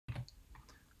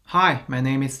Hi, my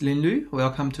name is Lin Lu.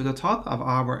 Welcome to the talk of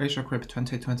our Asiacrypt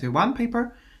 2021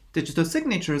 paper, Digital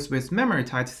Signatures with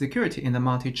Memory-Tied Security in the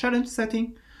Multi-Challenge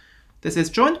Setting. This is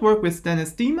joint work with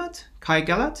Denis Diemert,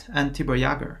 Gellert, and Tibor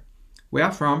Jager. We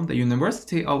are from the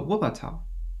University of Wuppertal.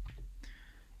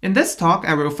 In this talk,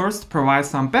 I will first provide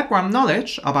some background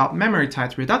knowledge about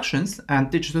memory-tied reductions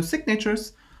and digital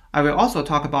signatures. I will also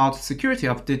talk about security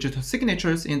of digital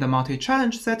signatures in the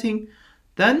multi-challenge setting.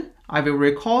 Then, I will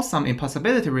recall some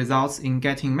impossibility results in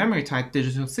getting memory-tied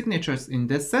digital signatures in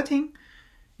this setting.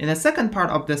 In the second part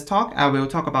of this talk, I will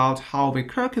talk about how we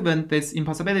circumvent these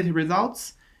impossibility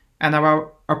results, and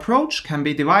our approach can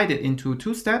be divided into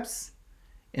two steps.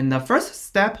 In the first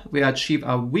step, we achieve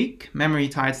a weak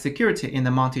memory-tied security in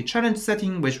the multi-challenge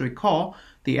setting, which we call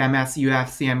the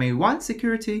MS-UF-CMA1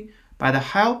 security, by the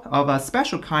help of a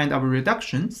special kind of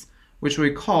reductions, which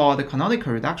we call the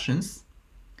canonical reductions.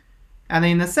 And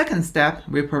in the second step,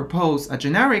 we propose a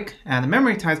generic and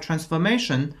memory-tied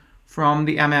transformation from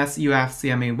the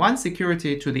MS-UF-CMA1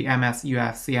 security to the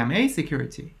MS-UF-CMA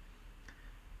security.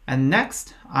 And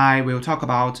next, I will talk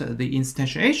about the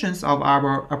instantiations of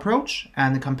our approach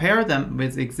and compare them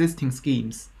with existing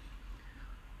schemes.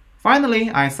 Finally,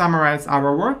 I summarize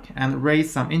our work and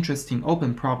raise some interesting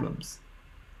open problems.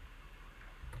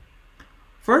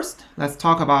 First, let's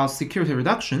talk about security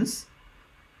reductions.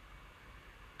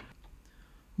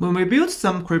 When we build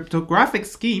some cryptographic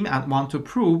scheme and want to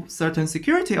prove certain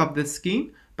security of this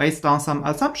scheme based on some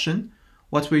assumption,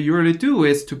 what we usually do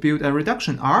is to build a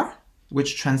reduction R,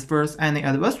 which transfers any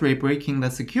adversary breaking the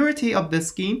security of this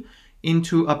scheme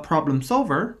into a problem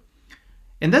solver.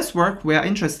 In this work, we are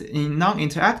interested in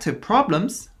non-interactive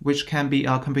problems, which can be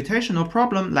a computational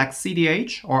problem like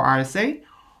CDH or RSA,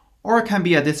 or it can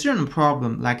be a decision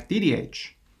problem like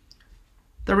DDH.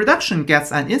 The reduction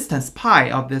gets an instance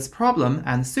pi of this problem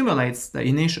and simulates the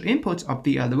initial input of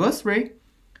the adversary.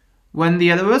 When the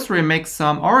adversary makes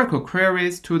some oracle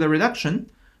queries to the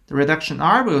reduction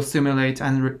R will simulate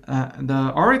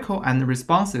the oracle and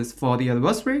responses for the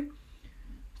adversary.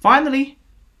 Finally,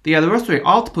 the adversary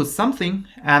outputs something,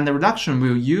 and the reduction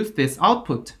will use this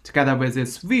output together with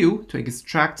its view to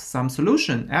extract some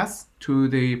solution S to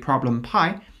the problem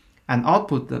pi and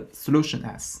output the solution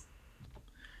S.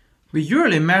 We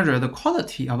usually measure the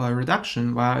quality of a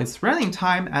reduction via its running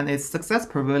time and its success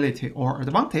probability or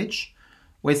advantage.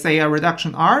 We say a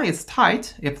reduction R is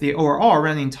tight if the overall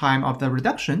running time of the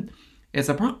reduction is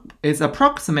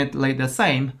approximately the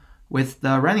same with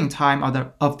the running time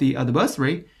of the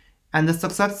adversary, and the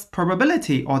success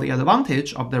probability or the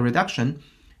advantage of the reduction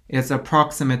is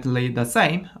approximately the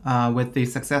same with the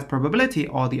success probability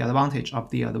or the advantage of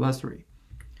the adversary.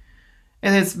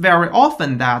 It is very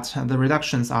often that the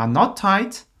reductions are not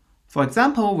tight. For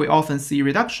example, we often see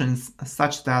reductions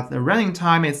such that the running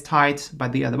time is tight,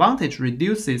 but the advantage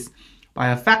reduces by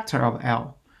a factor of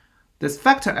L. This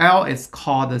factor L is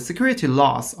called the security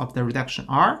loss of the reduction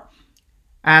R,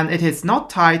 and it is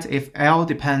not tight if L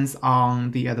depends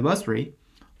on the adversary.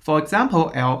 For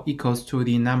example, L equals to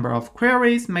the number of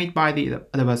queries made by the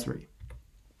adversary.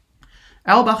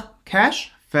 Elbach,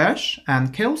 Cache, Fesch,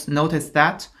 and Kills notice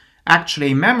that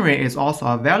actually, memory is also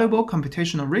a valuable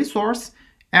computational resource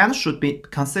and should be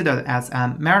considered as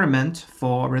a measurement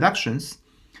for reductions.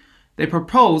 They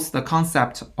propose the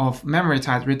concept of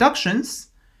memory-tied reductions,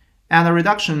 and a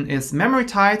reduction is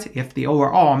memory-tied if the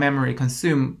overall memory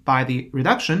consumed by the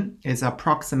reduction is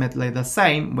approximately the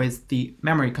same with the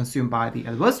memory consumed by the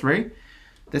adversary.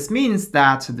 This means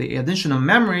that the additional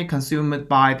memory consumed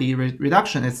by the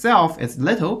reduction itself is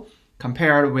little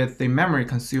compared with the memory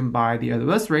consumed by the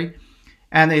adversary,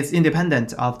 and is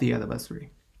independent of the adversary.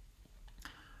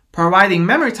 Providing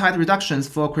memory-tied reductions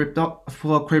for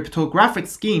cryptographic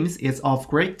schemes is of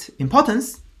great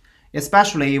importance,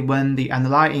 especially when the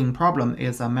underlying problem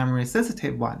is a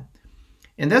memory-sensitive one.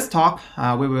 In this talk,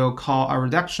 we will call a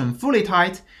reduction fully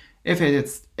tight if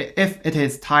it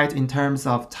is tight in terms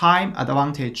of time,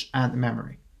 advantage, and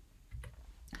memory.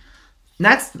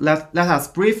 Next, let us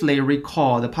briefly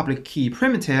recall the public key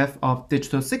primitive of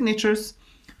digital signatures.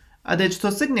 A digital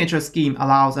signature scheme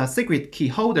allows a secret key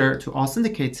holder to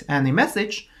authenticate any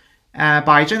message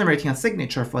by generating a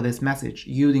signature for this message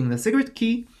using the secret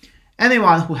key.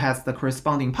 Anyone who has the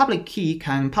corresponding public key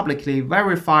can publicly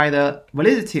verify the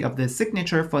validity of the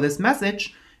signature for this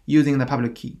message using the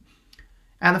public key.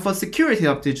 And for security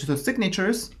of digital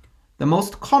signatures, the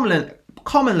most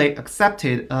commonly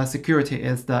accepted security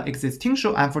is the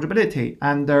existential unforgeability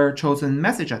under chosen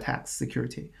message attacks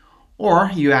security, or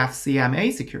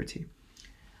UF-CMA security.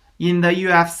 In the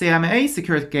UF-CMA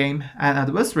security game, an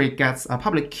adversary gets a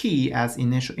public key as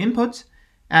initial input,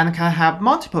 and can have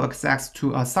multiple access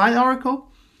to a signed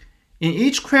oracle. In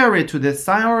each query to this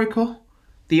signed oracle,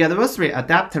 the adversary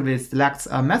adaptively selects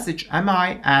a message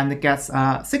MI and gets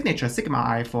a signature sigma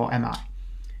I for MI.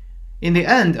 In the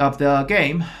end of the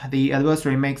game, the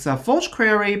adversary makes a forged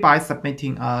query by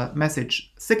submitting a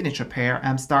message signature pair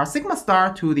M star sigma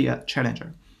star to the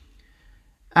challenger.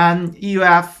 An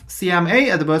EUF CMA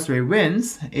adversary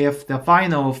wins if the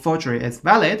final forgery is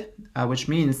valid, which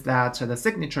means that the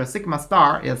signature sigma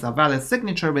star is a valid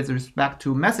signature with respect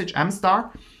to message M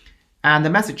star, and the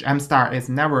message M star has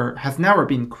never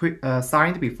been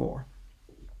signed before.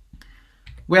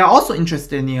 We are also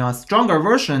interested in a stronger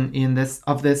version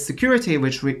of this security,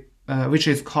 which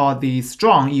is called the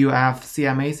strong EUF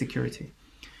CMA security.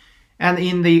 And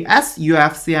in the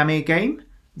SUF CMA game,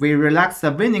 we relax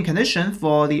the winning condition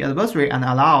for the adversary and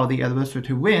allow the adversary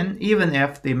to win even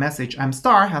if the message M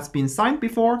star has been signed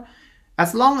before,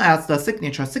 as long as the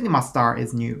signature sigma star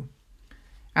is new.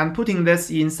 And putting this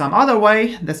in some other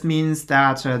way, this means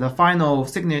that the final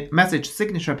message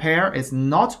signature pair is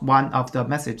not one of the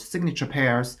message signature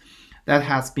pairs that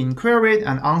has been queried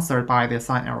and answered by the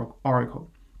signed oracle.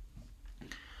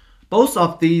 Both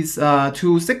of these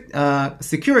two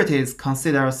securities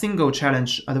consider single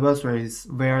challenge adversaries,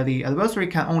 where the adversary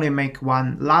can only make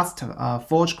one last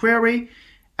forged query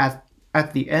at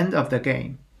the end of the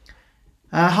game.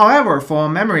 However, for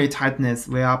memory tightness,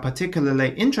 we are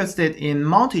particularly interested in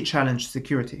multi-challenge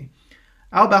security.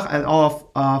 Albach et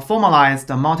al. Formalized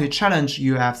the multi-challenge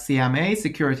EUF CMA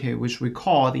security, which we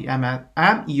call the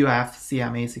MEUF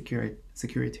CMA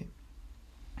security.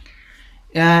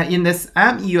 In this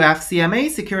MEUF CMA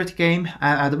security game,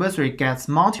 an adversary gets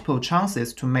multiple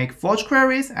chances to make forged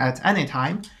queries at any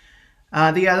time.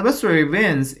 The adversary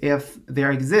wins if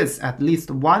there exists at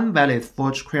least one valid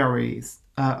forged query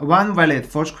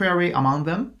among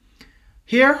them.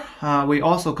 Here, we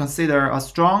also consider a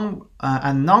strong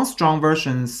and non-strong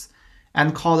versions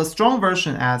and call the strong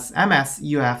version as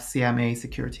MS-UF CMA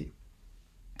security.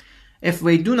 If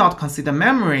we do not consider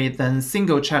memory, then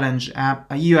single challenge UF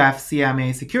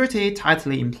CMA security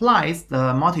tightly implies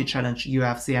the multi-challenge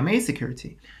UF CMA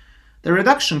security. The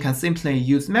reduction can simply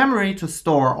use memory to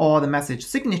store all the message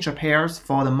signature pairs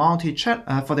for the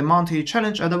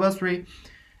multi-challenge adversary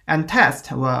and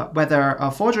test whether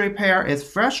a forgery pair is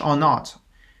fresh or not,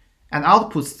 and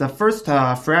outputs the first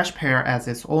fresh pair as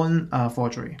its own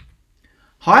forgery.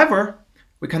 However,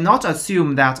 we cannot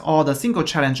assume that all the single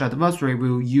challenge adversary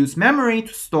will use memory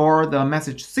to store the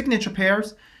message signature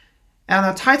pairs, and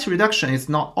a tight reduction is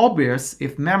not obvious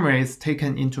if memory is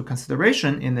taken into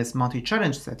consideration in this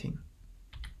multi-challenge setting.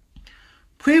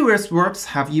 Previous works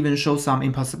have even shown some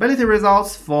impossibility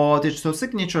results for digital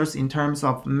signatures in terms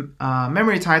of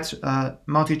memory-tight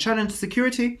multi-challenge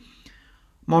security.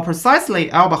 More precisely,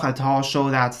 Albach et al. Show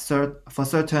that for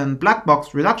certain black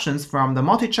box reductions from the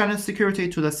multi-challenge security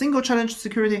to the single challenge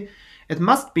security, it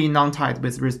must be non-tight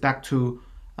with respect to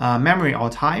memory or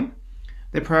time.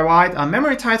 They provide a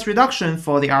memory-tight reduction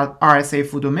for the RSA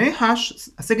full domain hash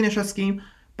signature scheme,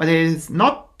 but it is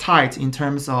not tight in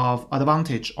terms of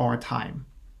advantage or time.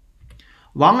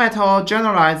 Wang et al.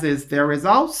 Generalizes their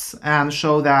results and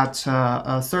show that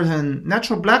certain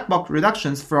natural black box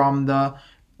reductions from the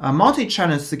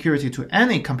multi-challenge security to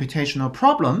any computational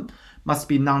problem must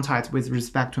be non-tight with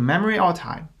respect to memory or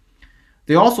time.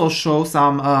 They also show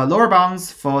some lower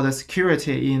bounds for the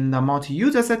security in the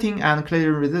multi-user setting and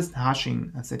clearance-resistant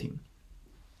hashing setting.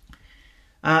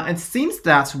 It seems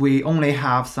that we only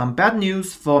have some bad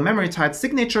news for memory-tight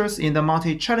signatures in the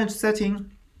multi-challenge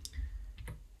setting.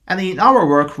 And in our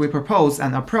work, we propose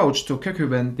an approach to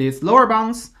circumvent these lower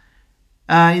bounds.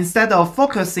 Instead of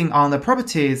focusing on the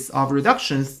properties of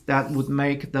reductions that would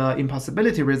make the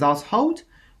impossibility results hold,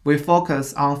 we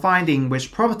focus on finding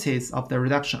which properties of the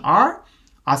reduction are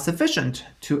sufficient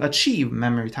to achieve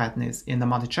memory tightness in the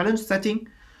multi-challenge setting.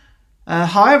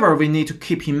 However, we need to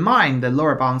keep in mind the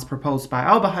lower bounds proposed by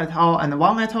Albach et al. And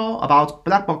Wang et al. About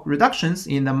black box reductions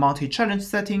in the multi-challenge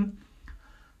setting.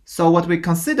 So what we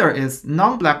consider is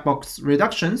non-black box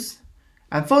reductions,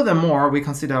 and furthermore, we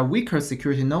consider a weaker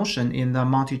security notion in the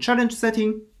multi-challenge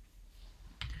setting.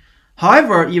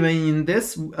 However, even in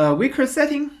this weaker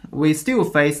setting, we still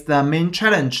face the main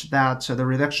challenge that the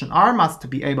reduction R must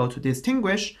be able to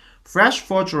distinguish fresh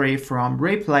forgery from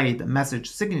replayed message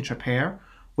signature pair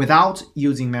without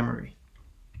using memory.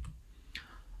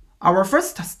 Our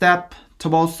first step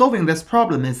towards solving this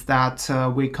problem is that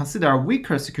we consider a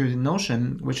weaker security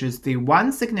notion, which is the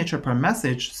one signature per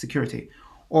message security,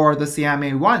 or the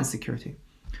CMA1 security.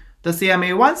 The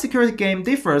CMA1 security game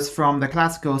differs from the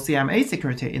classical CMA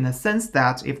security in the sense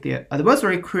that if the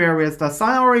adversary queries the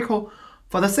signed oracle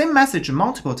For the same message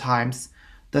multiple times,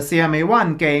 the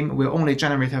CMA1 game will only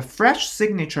generate a fresh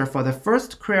signature for the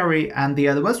first query, and the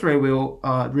adversary will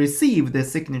receive this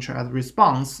signature as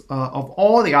response of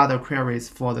all the other queries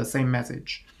for the same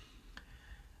message.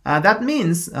 That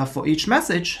means for each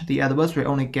message, the adversary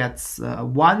only gets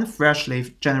one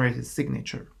freshly generated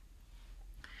signature.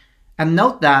 And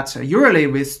note that usually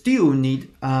we still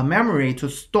need memory to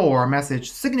store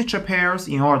message signature pairs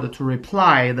in order to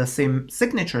reply the same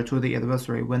signature to the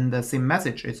adversary when the same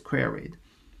message is queried.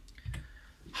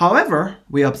 However,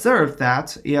 we observe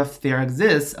that if there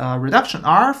exists a reduction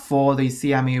R for the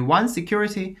CMA1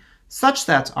 security such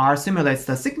that R simulates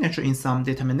the signature in some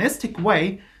deterministic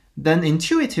way, then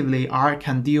intuitively R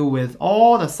can deal with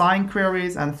all the sign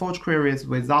queries and forge queries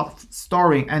without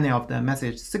storing any of the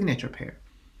message signature pair.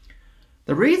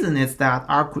 The reason is that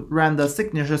R could run the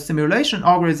signature simulation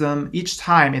algorithm each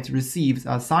time it receives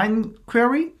a sign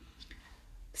query.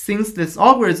 Since this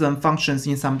algorithm functions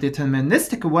in some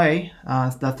deterministic way,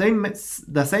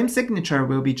 the same signature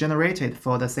will be generated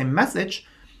for the same message.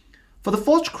 For the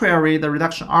forge query, the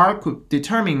reduction R could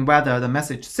determine whether the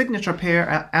message signature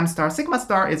pair M star sigma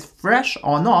star is fresh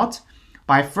or not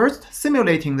by first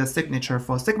simulating the signature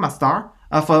for sigma star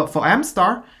for M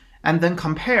star, and then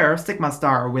compare sigma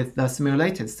star with the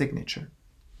simulated signature.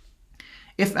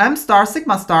 If M star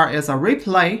sigma star is a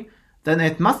replay, then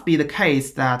it must be the case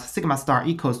that sigma star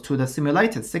equals to the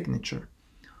simulated signature.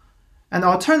 And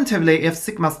alternatively, if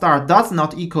sigma star does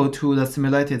not equal to the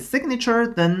simulated signature,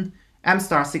 then M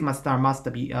star sigma star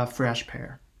must be a fresh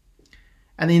pair.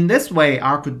 And in this way,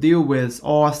 R could deal with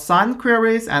all sign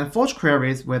queries and forge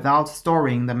queries without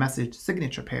storing the message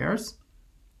signature pairs.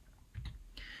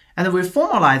 And we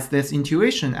formalize this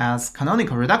intuition as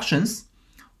canonical reductions.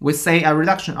 We say a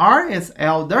reduction R is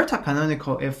L delta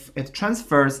canonical if it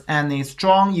transfers any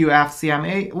strong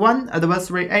UF-CMA1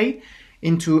 adversary A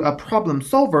into a problem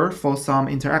solver for some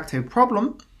interactive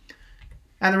problem.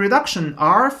 And reduction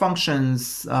R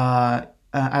functions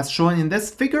as shown in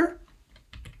this figure.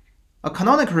 A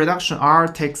canonical reduction R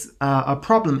takes a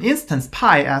problem instance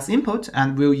pi as input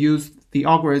and will use the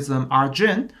algorithm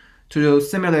RGen to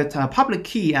simulate a public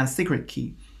key and secret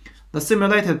key. The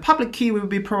simulated public key will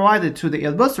be provided to the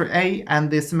adversary A,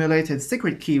 and the simulated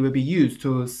secret key will be used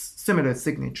to simulate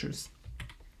signatures.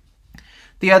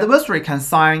 The adversary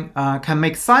can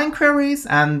make sign queries,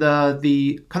 and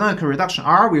the canonical reduction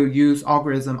R will use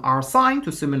algorithm RSign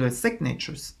to simulate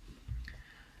signatures.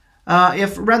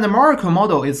 If random oracle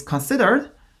model is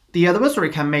considered, the adversary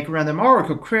can make random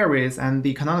oracle queries, and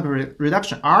the canonical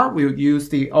reduction R will use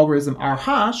the algorithm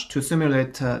RHash to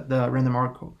simulate the random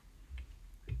oracle.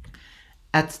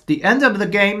 At the end of the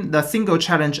game, the single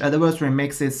challenge adversary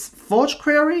makes its forge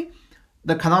query.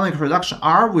 The canonical reduction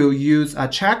R will use a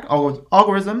check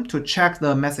algorithm to check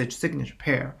the message signature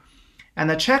pair. And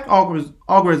the check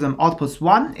algorithm outputs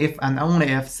 1 if and only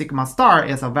if sigma star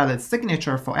is a valid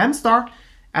signature for M star,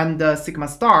 and the sigma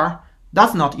star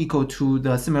does not equal to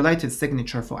the simulated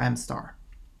signature for M star.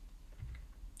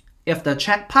 If the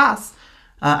check pass,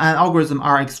 an algorithm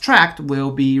R extract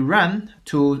will be run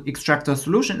to extract the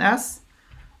solution S.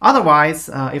 Otherwise,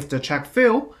 if the check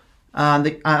fail,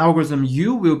 an algorithm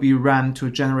U will be run to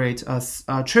generate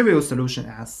a trivial solution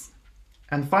S.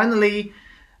 And finally,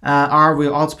 R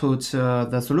will output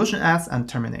the solution S and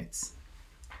terminates.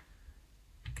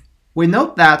 We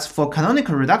note that for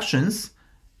canonical reductions,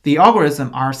 the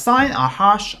algorithm RSign,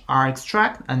 RHash,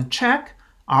 RExtract, and check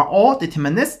are all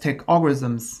deterministic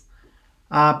algorithms,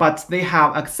 but they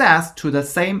have access to the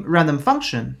same random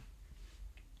function.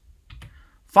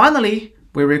 Finally,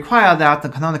 we require that the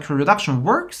canonical reduction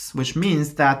works, which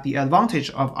means that the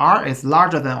advantage of R is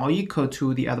larger than or equal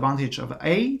to the advantage of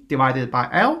A divided by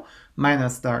L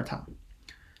minus delta.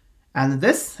 And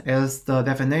this is the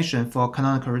definition for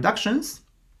canonical reductions.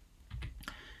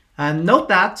 And note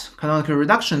that canonical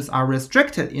reductions are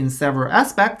restricted in several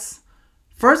aspects.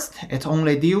 First, it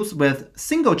only deals with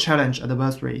single challenge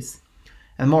adversaries.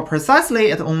 And more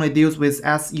precisely, it only deals with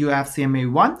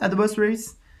SUF-CMA1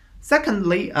 adversaries.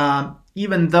 Secondly,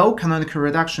 even though canonical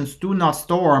reductions do not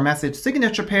store message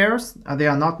signature pairs, they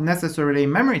are not necessarily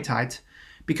memory tight,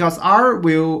 because R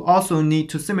will also need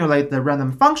to simulate the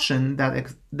random function that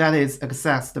is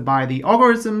accessed by the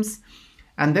algorithms,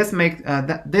 and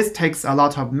this takes a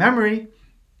lot of memory.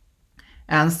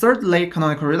 And thirdly,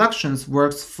 canonical reductions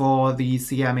works for the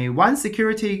CMA1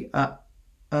 security,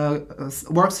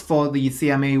 works for the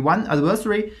CMA1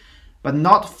 adversary, but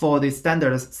not for the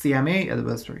standard CMA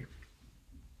adversary.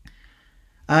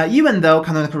 Even though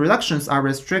canonical reductions are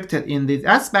restricted in these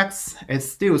aspects, it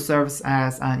still serves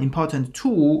as an important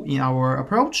tool in our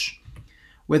approach.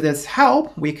 With its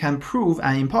help, we can prove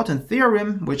an important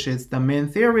theorem, which is the main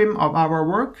theorem of our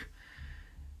work.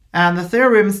 And the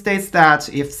theorem states that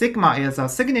if sigma is a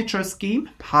signature scheme,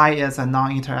 pi is a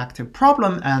non-interactive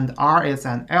problem, and R is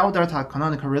an L-delta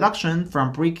canonical reduction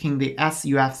from breaking the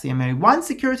SUF-CMA1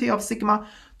 security of sigma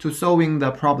to solving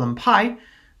the problem pi,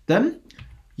 then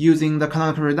using the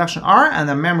canonical reduction R and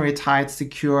a memory-tied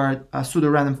secure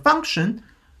pseudo-random function,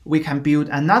 we can build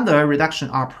another reduction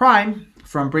R prime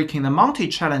from breaking the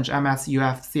multi-challenge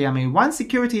MSUF-CMA1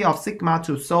 security of sigma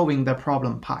to solving the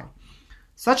problem pi,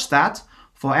 such that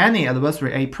for any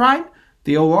adversary A prime,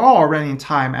 the overall running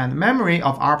time and memory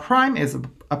of R prime is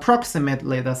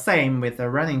approximately the same with the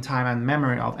running time and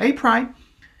memory of A prime,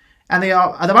 and the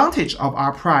advantage of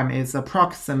R prime is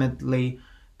approximately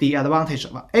the advantage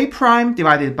of A prime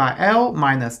divided by L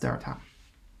minus delta.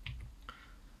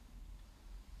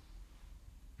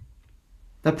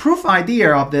 The proof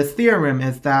idea of this theorem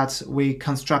is that we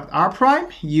construct R prime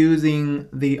using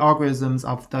the algorithms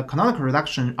of the canonical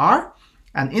reduction R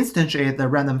and instantiate the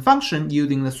random function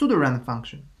using the pseudo-random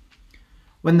function.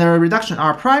 When the reduction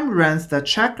R prime runs the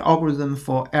check algorithm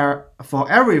for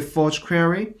every forge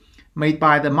query made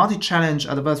by the multi-challenge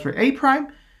adversary A prime,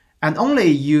 and only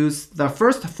use the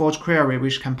first forge query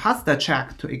which can pass the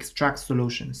check to extract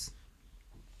solutions.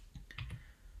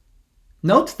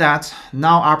 Note that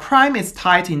now R prime is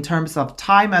tight in terms of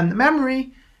time and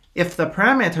memory if the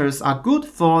parameters are good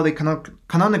for the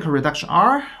canonical reduction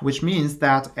R, which means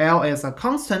that L is a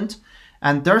constant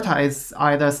and delta is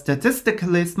either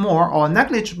statistically small or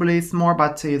negligibly small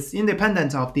but is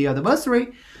independent of the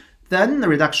adversary, then the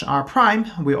reduction R prime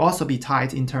will also be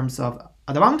tight in terms of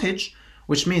advantage,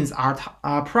 which means R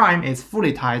prime is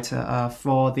fully tight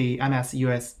for the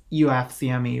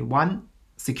MSUF-CMA1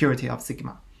 security of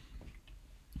sigma.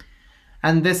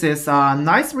 And this is a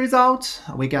nice result.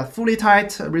 We get fully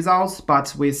tight results,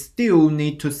 but we still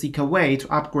need to seek a way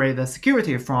to upgrade the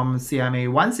security from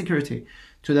CMA1 security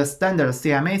to the standard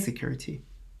CMA security.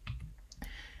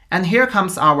 And here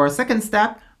comes our second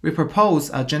step. We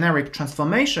propose a generic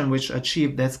transformation which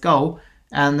achieves this goal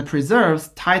and preserves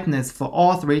tightness for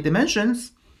all three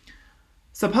dimensions.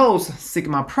 Suppose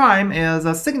sigma prime is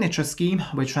a signature scheme.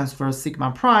 We transfer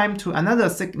sigma prime to another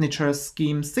signature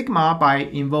scheme sigma by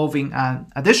involving an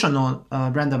additional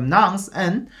random nonce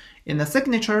n in the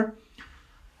signature.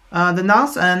 The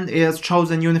nonce n is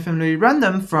chosen uniformly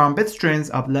random from bit strings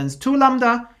of length 2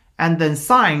 lambda and then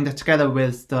signed together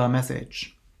with the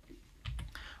message.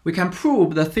 We can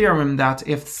prove the theorem that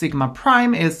if sigma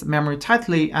prime is memory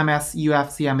tightly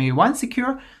MSUF-CMA1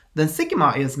 secure, then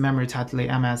sigma is memory tightly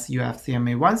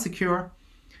MSUF-CMA1 secure.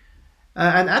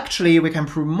 And actually, we can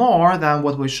prove more than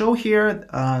what we show here.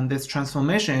 This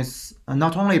transformation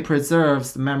not only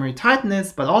preserves memory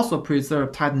tightness, but also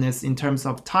preserves tightness in terms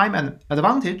of time and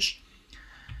advantage.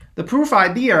 The proof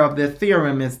idea of the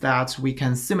theorem is that we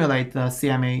can simulate the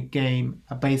CMA game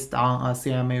based on a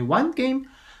CMA1 game.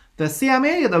 The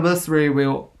CMA adversary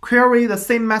will query the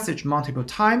same message multiple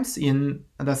times in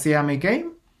the CMA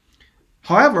game.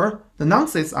 However, the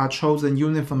nonces are chosen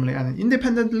uniformly and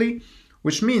independently,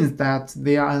 which means that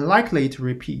they are unlikely to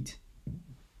repeat.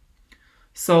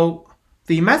 So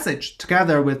the message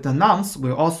together with the nonce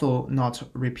will also not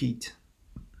repeat.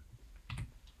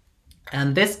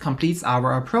 And this completes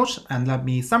our approach, and let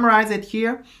me summarize it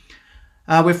here.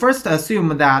 We first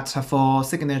assume that for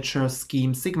signature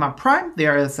scheme sigma prime,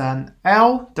 there is an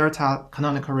L delta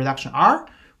canonical reduction R,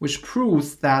 which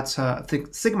proves that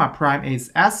sigma prime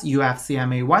is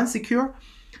SUF-CMA1 secure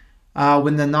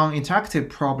when the non-interactive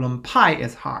problem pi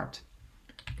is hard.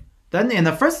 Then in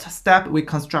the first step, we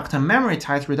construct a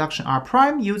memory-tight reduction R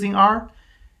prime using R,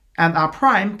 and R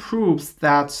prime proves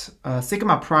that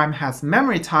sigma prime has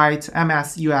memory-tight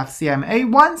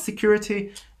MSUF-CMA1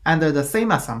 security under the same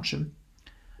assumption.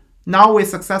 Now we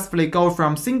successfully go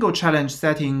from single challenge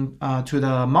setting to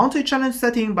the multi-challenge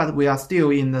setting, but we are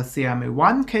still in the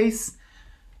CMA1 case.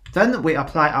 Then we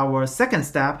apply our second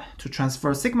step to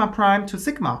transfer sigma prime to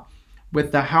sigma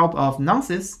with the help of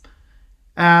nonces,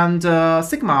 and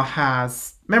sigma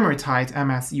has memory-tight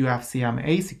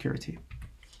MSUF-CMA security.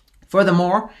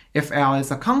 Furthermore, if L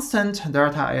is a constant,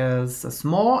 delta is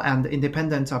small and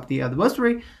independent of the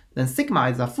adversary, then sigma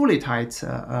is a fully tight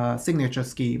signature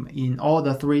scheme in all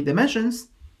the three dimensions.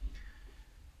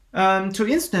 To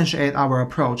instantiate our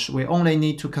approach, we only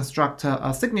need to construct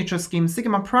a signature scheme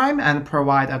sigma prime and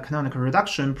provide a canonical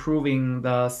reduction proving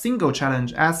the single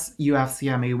challenge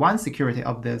SUF-CMA1 security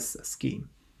of this scheme.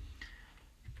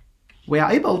 We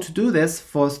are able to do this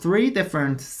for three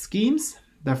different schemes.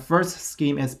 The first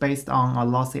scheme is based on a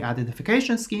lossy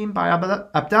identification scheme by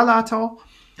Abdallah et al.,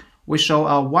 we show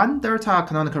a 1 delta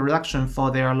canonical reduction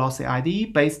for their lossy ID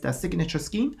based signature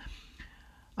scheme.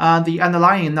 The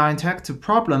underlying non-interactive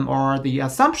problem or the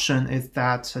assumption is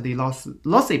that the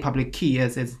lossy public key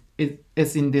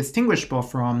is indistinguishable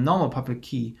from normal public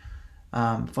key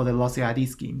for the lossy ID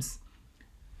schemes.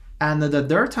 And the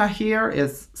delta here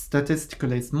is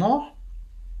statistically small.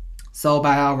 So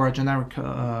by our generic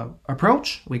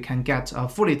approach, we can get a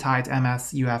fully tight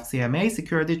MS-UF-CMA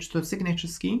secure digital signature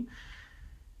scheme.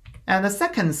 And the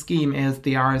second scheme is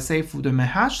the RSA full-domain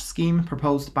hash scheme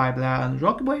proposed by Blair and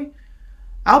Rockaway.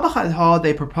 Albach et al.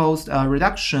 They proposed a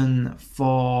reduction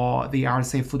for the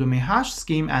RSA full-domain hash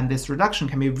scheme, and this reduction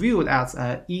can be viewed as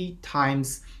a E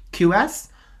times QS,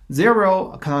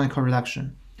 zero canonical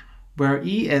reduction, where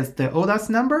E is the oldest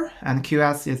number and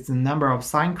QS is the number of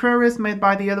signed queries made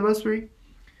by the adversary.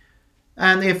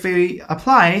 And if we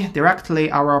apply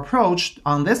directly our approach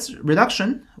on this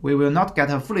reduction, we will not get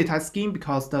a fully tight scheme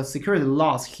because the security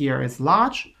loss here is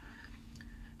large.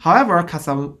 However,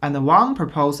 Casa and Wang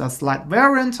propose a slight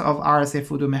variant of RSA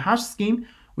full-domain hash scheme,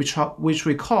 which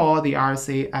we call the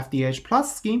RSA FDH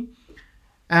plus scheme.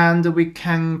 And we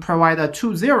can provide a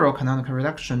 2-0 canonical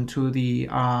reduction to the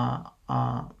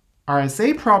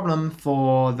RSA problem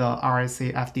for the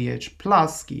RSA FDH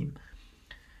plus scheme.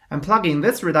 And plugging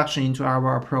this reduction into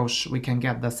our approach, we can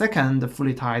get the second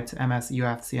fully tight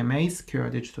MS-UF-CMA secure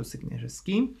digital signature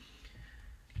scheme.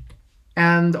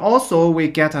 And also we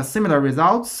get a similar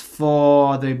results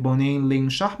for the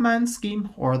Bonin-Lin-Shahman scheme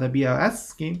or the BLS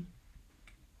scheme.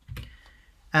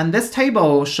 And this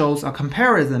table shows a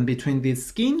comparison between these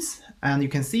schemes, and you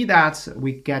can see that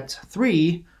we get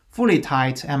 3 fully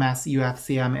tight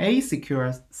MS-UF-CMA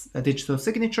secure digital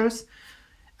signatures,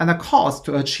 and the cost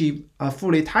to achieve a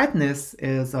fully tightness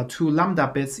is a 2 lambda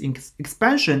bits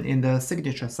expansion in the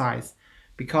signature size,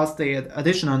 because the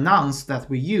additional nonce that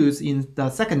we use in the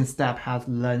second step has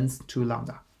length 2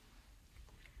 lambda.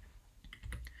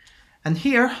 And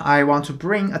here I want to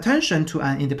bring attention to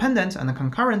an independent and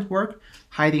concurrent work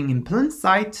hiding in plain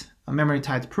sight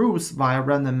memory-tight proofs via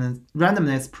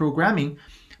randomness programming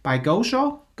by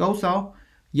Gosal,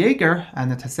 Jager,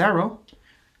 and Tessero.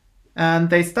 And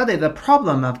they studied the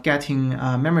problem of getting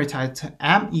memory-tight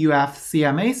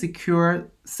MUF-CMA secure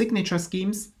signature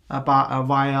schemes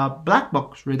via black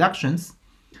box reductions.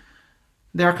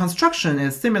 Their construction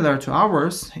is similar to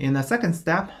ours. In the second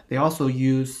step, they also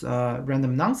use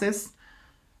random nonces,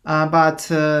 but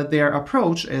their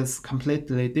approach is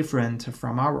completely different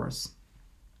from ours.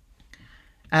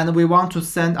 And we want to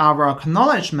send our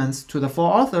acknowledgements to the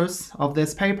 4 authors of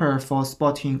this paper for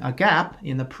spotting a gap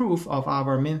in the proof of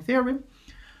our main theorem.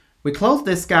 We close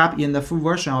this gap in the full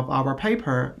version of our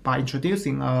paper by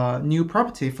introducing a new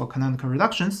property for canonical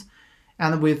reductions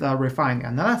and with a refined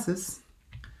analysis.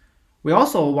 We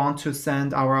also want to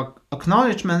send our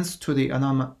acknowledgements to the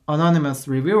anonymous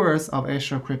reviewers of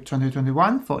Asiacrypt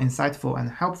 2021 for insightful and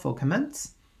helpful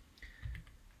comments.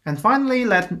 And finally,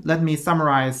 let me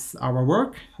summarize our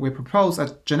work. We propose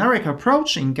a generic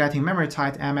approach in getting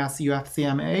memory-tight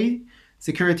MS-UF-CMA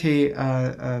security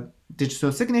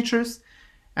digital signatures,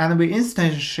 and we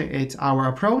instantiate our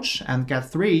approach and get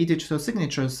 3 digital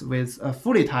signatures with a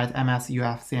fully tight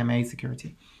MS-UF-CMA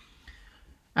security.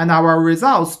 And our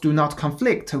results do not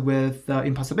conflict with the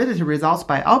impossibility results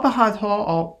by Albach et al.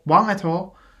 Or Wang et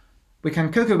al. We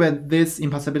can calculate these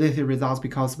impossibility results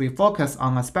because we focus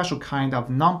on a special kind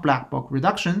of non-black box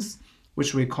reductions,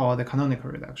 which we call the canonical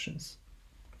reductions.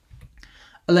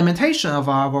 A limitation of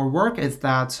our work is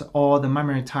that all the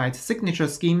memory-tight signature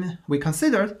schemes we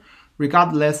considered,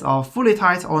 regardless of fully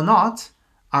tight or not,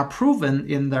 are proven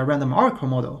in the random oracle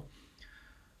model.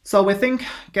 So we think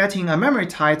getting a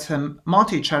memory-tight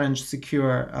multi-challenge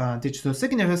secure digital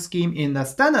signature scheme in the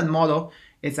standard model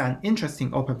is an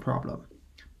interesting open problem.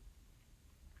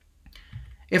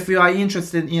 If you are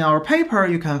interested in our paper,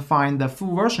 you can find the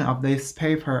full version of this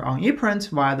paper on ePrint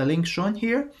via the link shown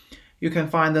here. You can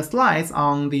find the slides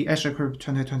on the Asiacrypt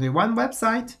 2021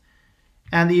 website.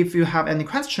 And if you have any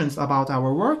questions about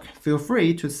our work, feel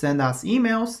free to send us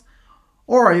emails,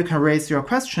 or you can raise your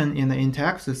question in the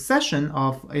interactive session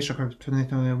of Asiacrypt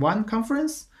 2021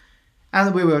 conference,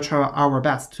 and we will try our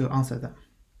best to answer them.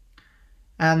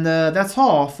 And that's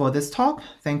all for this talk.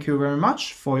 Thank you very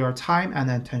much for your time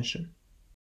and attention.